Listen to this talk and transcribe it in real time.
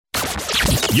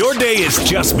Your day is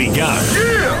just begun.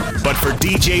 Yeah! But for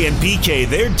DJ and PK,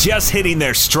 they're just hitting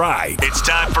their stride. It's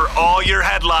time for all your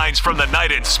headlines from the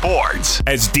night in sports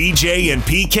as DJ and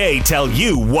PK tell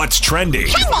you what's trending.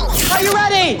 Are you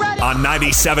ready? On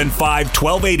 97.5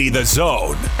 1280 The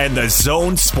Zone and The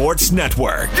Zone Sports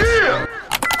Network. Yeah!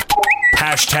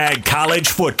 Hashtag college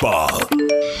football.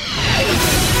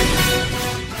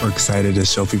 We're excited to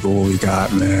show people what we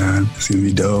got, man. It's gonna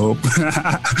be dope.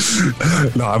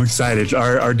 No, I'm excited.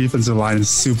 Our defensive line is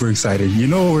super excited. You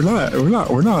know, we're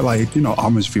not like, you know,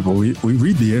 Amish people. We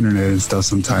read the internet and stuff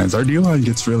sometimes. Our D-line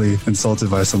gets really insulted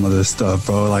by some of this stuff,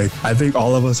 bro. Like, I think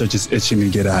all of us are just itching to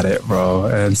get at it, bro.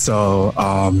 And so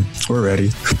we're ready.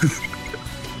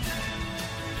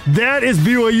 That is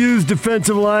BYU's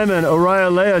defensive lineman,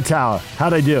 Uriah Leotau.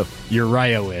 How'd I do?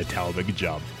 Uriah Leotau, good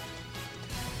job.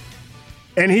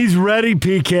 And he's ready,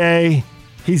 PK.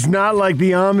 He's not like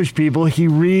the Amish people. He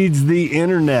reads the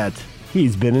internet.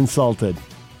 He's been insulted.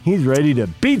 He's ready to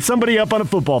beat somebody up on a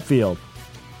football field.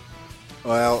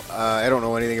 Well, I don't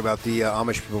know anything about the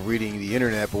Amish people reading the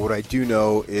internet, but what I do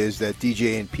know is that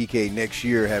DJ and PK next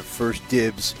year have first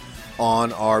dibs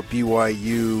on our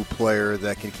BYU player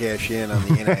that can cash in on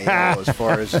the NIL as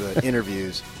far as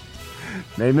interviews.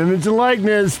 Name, image, and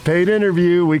likeness, paid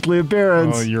interview, weekly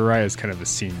appearance. Oh, Uriah's kind of a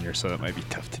senior, so that might be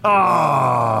tough to do.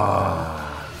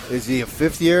 Oh. Is he a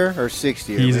fifth year or sixth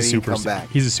year? He's Maybe a super come back.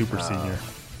 He's a super senior.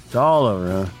 It's all over,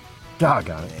 huh?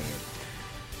 Doggone it.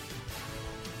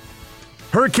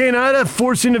 Hurricane Ida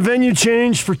forcing a venue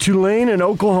change for Tulane and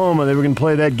Oklahoma. They were going to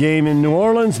play that game in New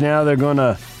Orleans. Now they're going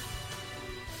to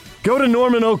go to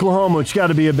Norman, Oklahoma, which got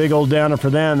to be a big old downer for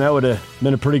them. That would have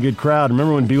been a pretty good crowd.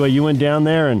 Remember when BYU went down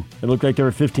there and it looked like there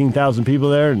were 15,000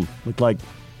 people there and looked like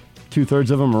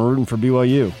two-thirds of them were rooting for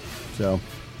BYU. So,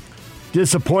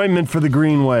 disappointment for the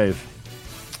Green Wave.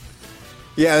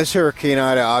 Yeah, this Hurricane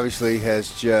Ida obviously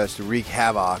has just wreaked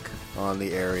havoc on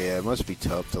the area. It must be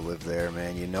tough to live there,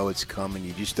 man. You know it's coming.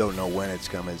 You just don't know when it's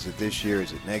coming. Is it this year?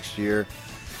 Is it next year?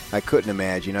 I couldn't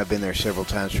imagine. I've been there several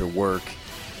times for work.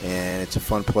 And it's a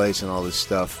fun place and all this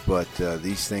stuff, but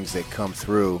these things that come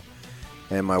through,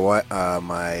 and my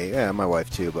wife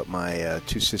too, but my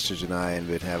two sisters and I have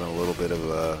been having a little bit of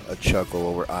a chuckle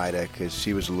over Ida because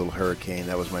she was a little hurricane.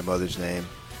 That was my mother's name,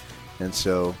 and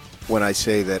so when I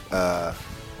say that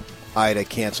Ida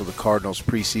canceled the Cardinals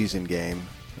preseason game,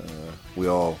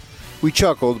 we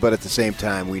chuckled, but at the same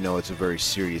time we know it's a very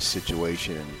serious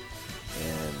situation.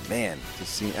 And man,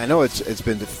 I know it's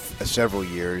been several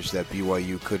years that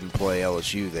BYU couldn't play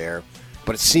LSU there,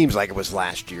 but it seems like it was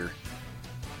last year.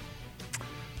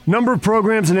 Number of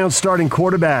programs announced starting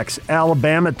quarterbacks.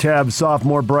 Alabama tabbed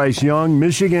sophomore Bryce Young.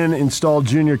 Michigan installed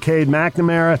junior Cade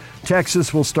McNamara.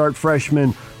 Texas will start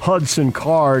freshman Hudson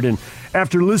Card. And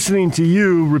after listening to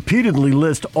you repeatedly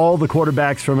list all the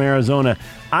quarterbacks from Arizona,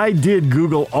 I did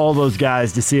Google all those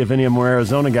guys to see if any of them were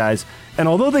Arizona guys. And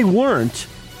although they weren't,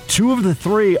 two of the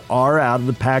three are out of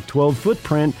the Pac-12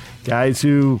 footprint, guys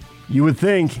who you would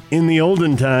think in the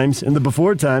olden times, in the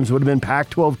before times, would have been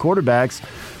Pac-12 quarterbacks.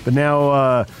 But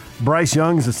now Bryce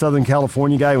Young is a Southern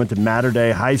California guy who went to Mater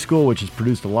Dei High School, which has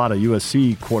produced a lot of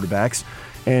USC quarterbacks.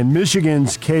 And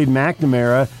Michigan's Cade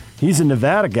McNamara, he's a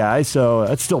Nevada guy, so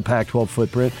that's still Pac-12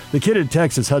 footprint. The kid at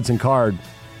Texas, Hudson Card,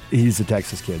 he's a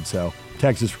Texas kid, so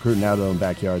Texas recruiting out of their own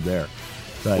backyard there.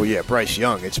 But, well, yeah, Bryce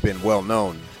Young, it's been well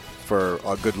known for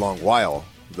a good long while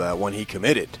that when he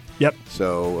committed. Yep.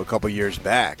 So a couple years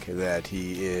back that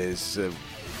he is a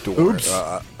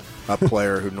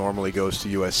player who normally goes to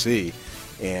USC.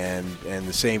 And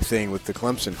the same thing with the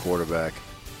Clemson quarterback,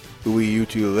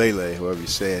 Uiugalele, however you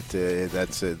say it.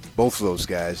 That's both of those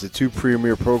guys. The two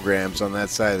premier programs on that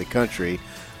side of the country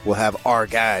will have our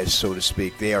guys, so to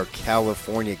speak. They are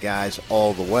California guys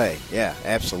all the way. Yeah,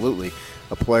 absolutely.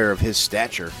 A player of his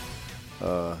stature.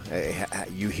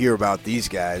 You hear about these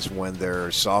guys when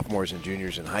they're sophomores and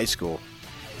juniors in high school.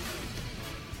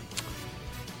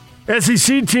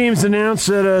 SEC teams announced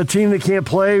that a team that can't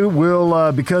play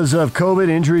will, because of COVID,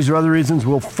 injuries, or other reasons,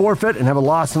 will forfeit and have a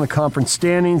loss in the conference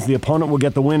standings. The opponent will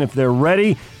get the win if they're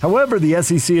ready. However, the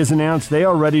SEC has announced they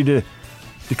are ready to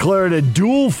declare it a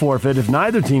dual forfeit if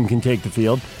neither team can take the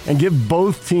field and give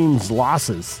both teams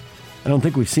losses. I don't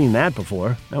think we've seen that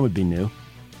before. That would be new.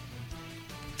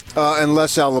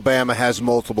 Unless Alabama has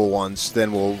multiple ones,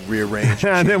 then we'll rearrange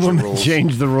and then we'll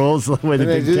change the rules the way the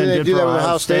Big Ten did do for that with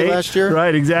Ohio State last year?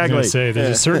 Right, exactly. I was going to say,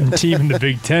 there's a certain team in the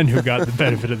Big Ten who got the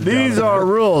benefit of the doubt. These are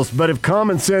rules, but if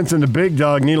common sense and the big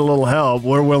dog need a little help,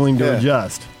 we're willing to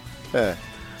adjust. Yeah.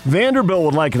 Vanderbilt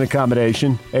would like an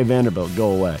accommodation. Hey, Vanderbilt,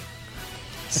 go away.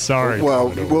 Sorry. Well,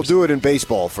 we'll do it in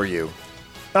baseball for you.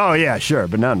 Oh, yeah, sure,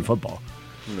 but not in football.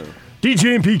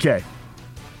 DJ and PK.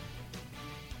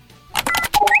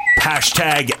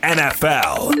 Hashtag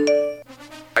NFL.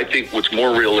 I think what's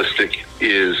more realistic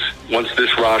is once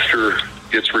this roster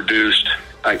gets reduced,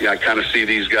 I kind of see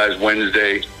these guys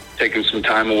Wednesday taking some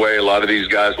time away. A lot of these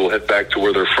guys will head back to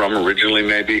where they're from originally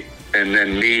maybe. And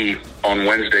then me on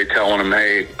Wednesday telling them,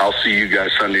 hey, I'll see you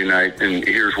guys Sunday night, and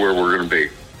here's where we're going to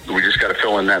be. We just got to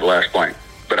fill in that last blank.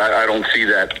 But I don't see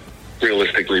that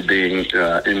realistically being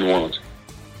in New Orleans.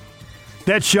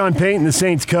 That's Sean Payton, the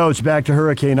Saints coach, back to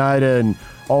Hurricane Ida and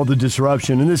all the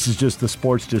disruption. And this is just the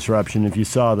sports disruption. If you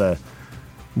saw the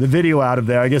video out of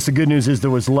there, I guess the good news is there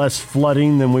was less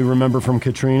flooding than we remember from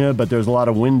Katrina, but there's a lot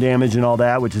of wind damage and all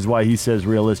that, which is why he says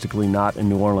realistically not in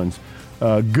New Orleans.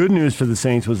 Good news for the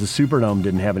Saints was the Superdome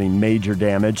didn't have any major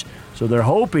damage, so they're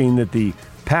hoping that the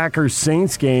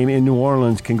Packers-Saints game in New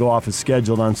Orleans can go off as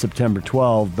scheduled on September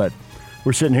 12th, but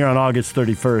we're sitting here on August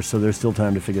 31st, so there's still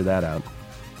time to figure that out.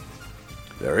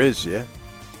 There is, yeah.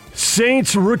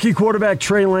 Saints rookie quarterback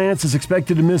Trey Lance is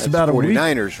expected to miss about a week.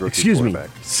 49ers rookie quarterback.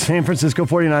 San Francisco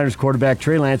 49ers quarterback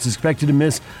Trey Lance is expected to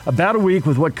miss about a week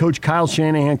with what Coach Kyle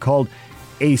Shanahan called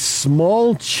a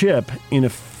small chip in a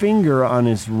finger on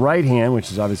his right hand,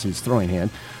 which is obviously his throwing hand.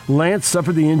 Lance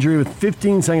suffered the injury with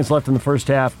 15 seconds left in the first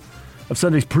half of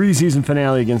Sunday's preseason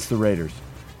finale against the Raiders.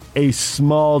 A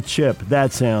small chip.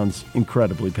 That sounds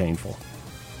incredibly painful.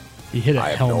 He hit a I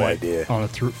have helmet no idea. on a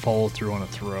follow through on a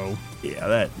throw. Yeah,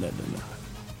 that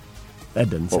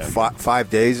doesn't Well, sound good. 5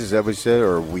 days, is that what you said,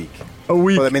 or a week? A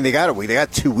week. Well, I mean, they got a week. They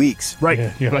got 2 weeks. Right.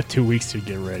 Yeah, you have about 2 weeks to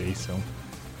get ready, so.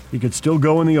 He could still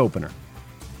go in the opener.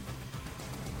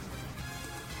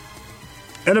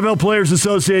 NFL Players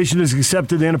Association has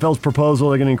accepted the NFL's proposal.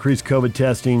 They're going to increase COVID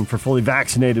testing for fully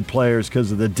vaccinated players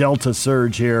because of the Delta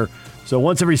surge here. So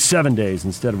once every 7 days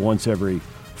instead of once every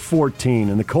 14.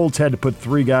 And the Colts had to put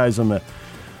 3 guys on the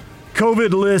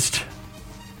COVID list.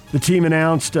 The team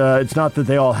announced it's not that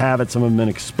they all have it. Some of them have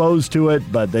been exposed to it,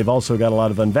 but they've also got a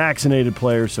lot of unvaccinated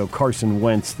players. So Carson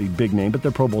Wentz, the big name, but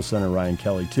their Pro Bowl center, Ryan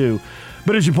Kelly, too.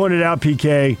 But as you pointed out,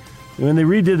 PK, when they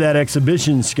redid that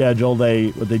exhibition schedule,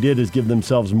 what they did is give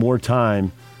themselves more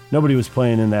time. Nobody was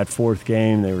playing in that 4th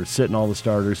game. They were sitting all the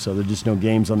starters, so there's just no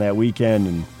games on that weekend.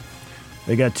 And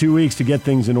they got 2 weeks to get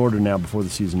things in order now before the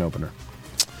season opener.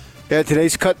 Yeah,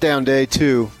 today's cutdown day,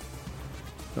 too.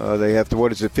 They have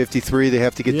to, 53 they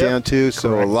have to get down to? So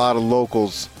correct. A lot of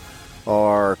locals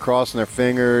are crossing their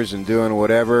fingers and doing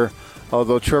whatever.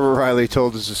 Although Trevor Riley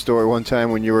told us a story one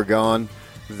time when you were gone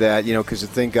that, because the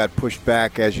thing got pushed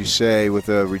back, as you say, with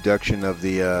a reduction of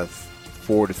the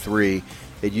 4 to 3.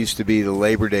 It used to be the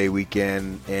Labor Day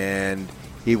weekend, and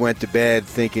he went to bed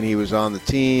thinking he was on the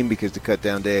team because the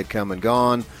cutdown day had come and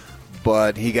gone.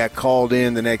 But he got called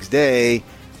in the next day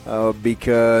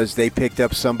because they picked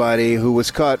up somebody who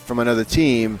was cut from another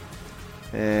team,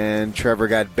 and Trevor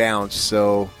got bounced.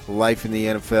 So life in the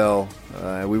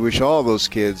NFL. We wish all those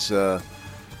kids a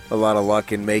lot of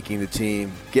luck in making the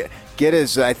team. Get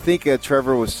as I think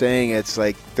Trevor was saying, it's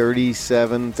like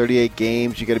 38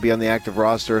 games. You got to be on the active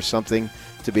roster or something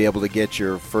to be able to get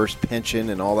your first pension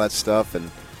and all that stuff, and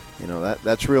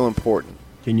that's real important.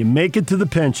 Can you make it to the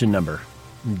pension number?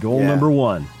 Goal number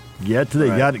 1. Get to the,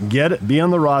 Right. get it. Be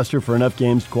on the roster for enough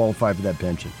games to qualify for that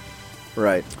pension.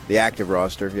 Right, the active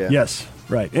roster. Yeah. Yes,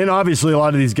 right. And obviously, a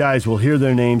lot of these guys will hear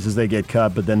their names as they get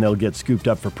cut, but then they'll get scooped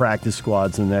up for practice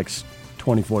squads in the next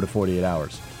 24 to 48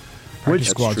 hours. Practice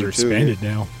squads true, are too, expanded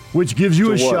now. Which gives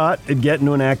you a So what? shot at getting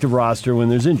to an active roster when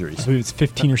there's injuries. I believe it's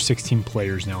 15 or 16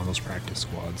 players now in those practice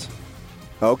squads.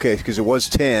 Okay, because it was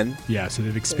 10, Yeah, so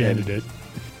they've expanded it.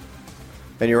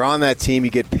 and you're on that team.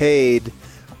 You get paid,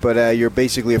 but you're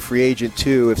basically a free agent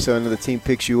too. If some other team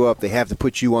picks you up, they have to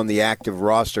put you on the active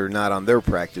roster, not on their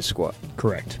practice squad.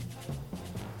 Correct.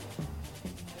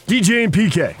 DJ and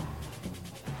PK.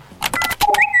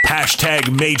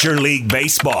 Hashtag Major League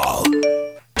Baseball.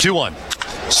 2-1.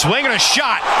 Swing and a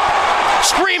shot.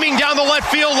 Screaming down the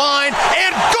left field line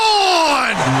and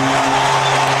gone!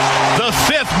 The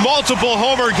 5th multiple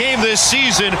homer game this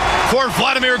season for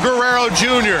Vladimir Guerrero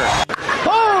Jr.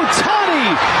 Oh,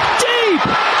 Tony! Deep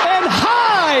and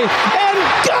high and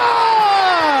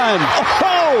gone!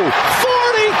 Oh,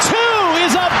 42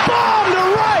 is a bomb to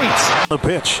right! The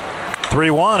pitch.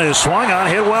 3-1 is swung on,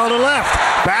 hit well to left.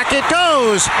 Back it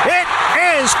goes. It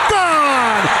is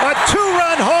gone! A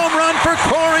 2-run home run for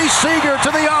Corey Seager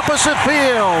to the opposite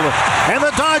field. And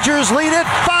the Dodgers lead it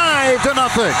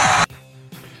 5-0.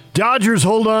 Dodgers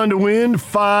hold on to win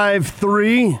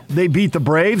 5-3. They beat the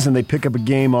Braves, and they pick up a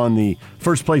game on the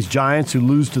first-place Giants, who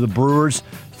lose to the Brewers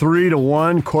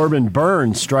 3-1. Corbin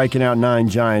Burns striking out 9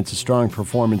 Giants. A strong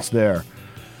performance there.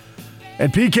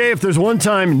 And PK, if there's one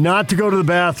time not to go to the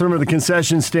bathroom or the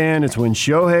concession stand, it's when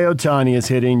Shohei Ohtani is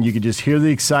hitting. You could just hear the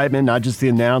excitement, not just the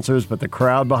announcers, but the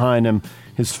crowd behind him.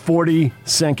 His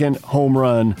 42nd home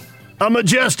run, a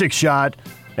majestic shot,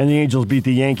 and the Angels beat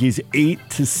the Yankees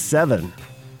 8-7.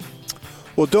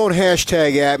 Well, don't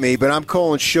hashtag at me, but I'm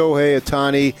calling Shohei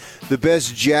Ohtani the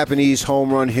best Japanese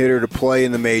home run hitter to play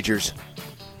in the majors.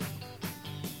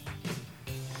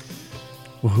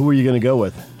 Well, who are you going to go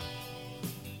with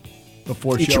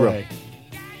before Ichiro. Shohei?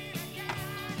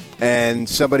 And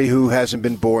somebody who hasn't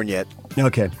been born yet.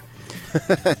 Okay.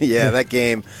 Yeah, that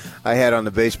game I had on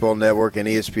the Baseball Network and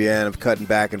ESPN of cutting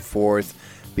back and forth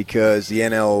because the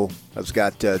NL has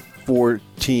got 4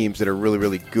 teams that are really,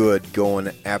 really good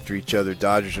going after each other,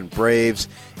 Dodgers and Braves,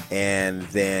 and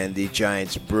then the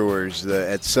Giants, Brewers.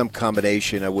 At some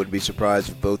combination, I wouldn't be surprised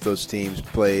if both those teams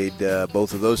played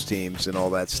both of those teams and all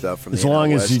that stuff. From as the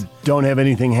long NL as West. you don't have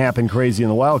anything happen crazy in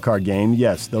the wild card game,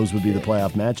 yes, those would be the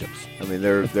playoff matchups. I mean,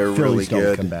 they're really Phillies don't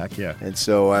good. come back, yeah. And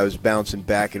so I was bouncing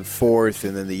back and forth,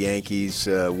 and then the Yankees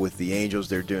with the Angels,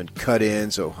 they're doing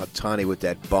cut-ins. So Ohtani with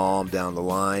that bomb down the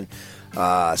line.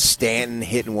 Stanton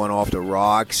hitting one off the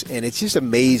rocks, and it just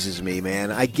amazes me, man.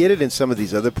 I get it in some of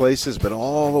these other places, but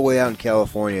all the way out in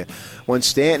California, when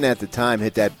Stanton at the time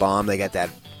hit that bomb, they got that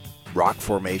rock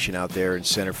formation out there in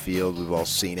center field. We've all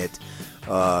seen it.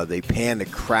 They panned the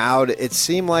crowd. It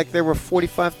seemed like there were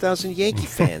 45,000 Yankee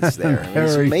fans there. I mean,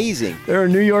 it's amazing. There are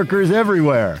New Yorkers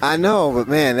everywhere. I know, but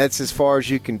man, that's as far as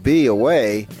you can be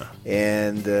away.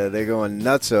 And they're going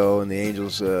nutso, and the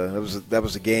Angels, that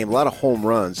was a game. A lot of home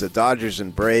runs. The Dodgers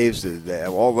and Braves,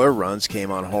 all their runs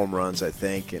came on home runs, I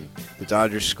think. And the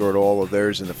Dodgers scored all of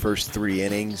theirs in the first 3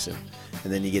 innings. And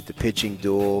then you get the pitching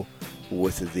duel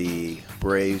with the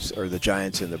Braves or the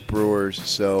Giants and the Brewers.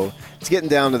 So it's getting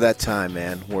down to that time,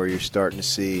 man, where you're starting to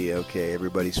see, okay,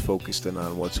 everybody's focused in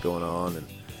on what's going on. And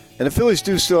the Phillies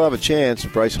do still have a chance.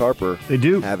 Bryce Harper. They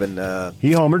do.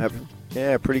 He homered.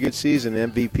 Yeah, pretty good season,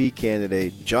 MVP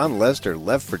candidate. John Lester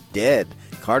left for dead.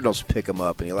 Cardinals pick him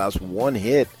up, and he allows 1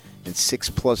 hit in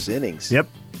 6+ innings. Yep.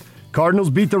 Cardinals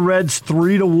beat the Reds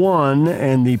 3-1,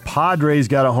 and the Padres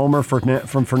got a homer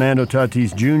from Fernando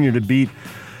Tatis Jr. to beat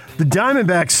the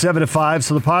Diamondbacks 7-5.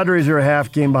 So the Padres are a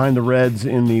half game behind the Reds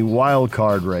in the wild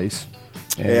card race.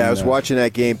 And, yeah, I was watching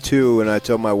that game too, and I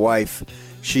told my wife,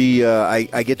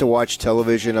 I get to watch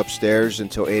television upstairs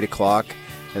until 8 o'clock.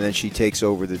 And then she takes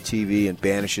over the TV and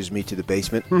banishes me to the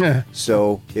basement.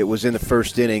 So it was in the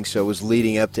first inning, so it was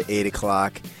leading up to 8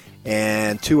 o'clock.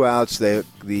 And 2 outs, the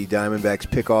Diamondbacks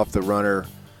pick off the runner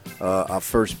off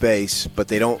first base, but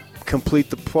they don't complete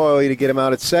the play to get him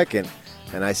out at second.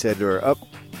 And I said to her,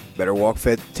 better walk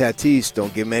Tatis,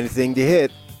 don't give him anything to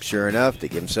hit. Sure enough, they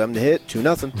give him something to hit,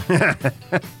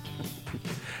 2-0.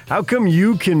 How come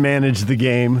you can manage the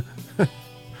game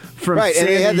from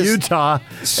Sandy, Utah?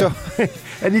 So...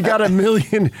 And you got a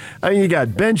million, you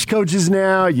got bench coaches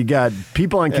now, you got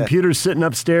people on computers sitting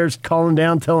upstairs calling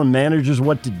down, telling managers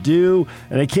what to do,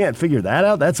 and they can't figure that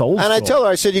out? That's old school. And I tell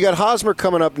her, I said, you got Hosmer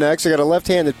coming up next. I got a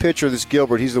left-handed pitcher, this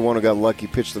Gilbert. He's the one who got lucky,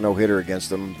 pitched the no-hitter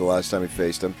against him the last time he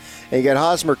faced him. And you got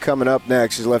Hosmer coming up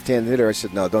next. He's a left-handed hitter. I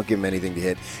said, no, don't give him anything to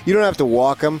hit. You don't have to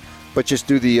walk him, but just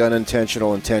do the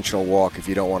intentional walk if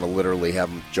you don't want to literally have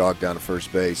him jog down to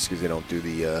first base because they don't do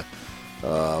the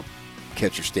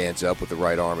catcher stands up with the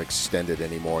right arm extended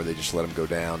anymore. They just let him go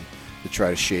down to try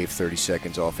to shave 30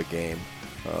 seconds off a game.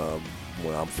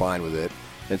 Well, I'm fine with it.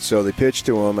 And so they pitched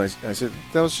to him. I said,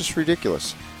 that was just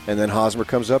ridiculous. And then Hosmer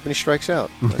comes up and he strikes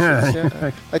out.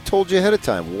 I told you ahead of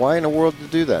time. Why in the world to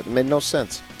do that? It made no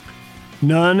sense.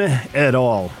 None at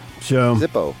all. So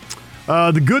Zippo.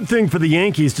 The good thing for the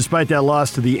Yankees, despite that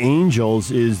loss to the Angels,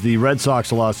 is the Red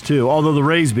Sox lost too. Although the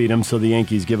Rays beat them, so the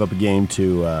Yankees give up a game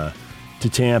to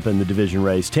Tampa in the division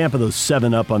race. Tampa, those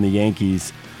 7 up on the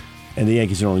Yankees, and the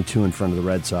Yankees are only 2 in front of the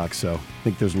Red Sox, so I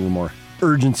think there's a little more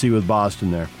urgency with Boston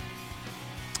there.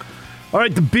 All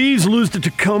right, the Bees lose to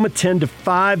Tacoma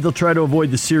 10-5. They'll try to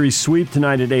avoid the series sweep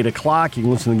tonight at 8 o'clock. You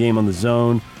can listen to the game on the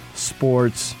Zone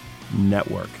Sports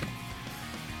Network.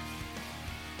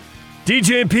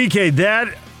 DJ and PK,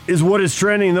 that is what is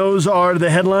trending. Those are the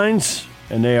headlines.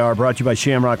 And they are brought to you by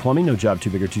Shamrock Plumbing. No job too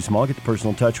big or too small. Get the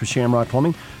personal touch with Shamrock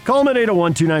Plumbing. Call them at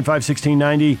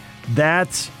 801-295-1690.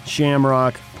 That's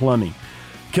Shamrock Plumbing.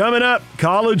 Coming up,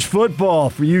 college football.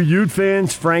 For you Ute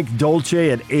fans, Frank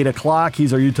Dolce at 8 o'clock.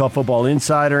 He's our Utah football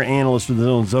insider, analyst for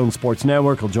the Zone Sports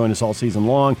Network. He'll join us all season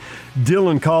long.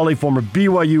 Dylan Cawley, former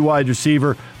BYU wide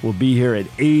receiver, will be here at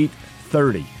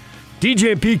 8:30.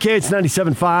 DJ and PK, it's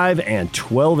 97.5 and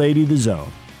 1280 The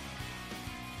Zone.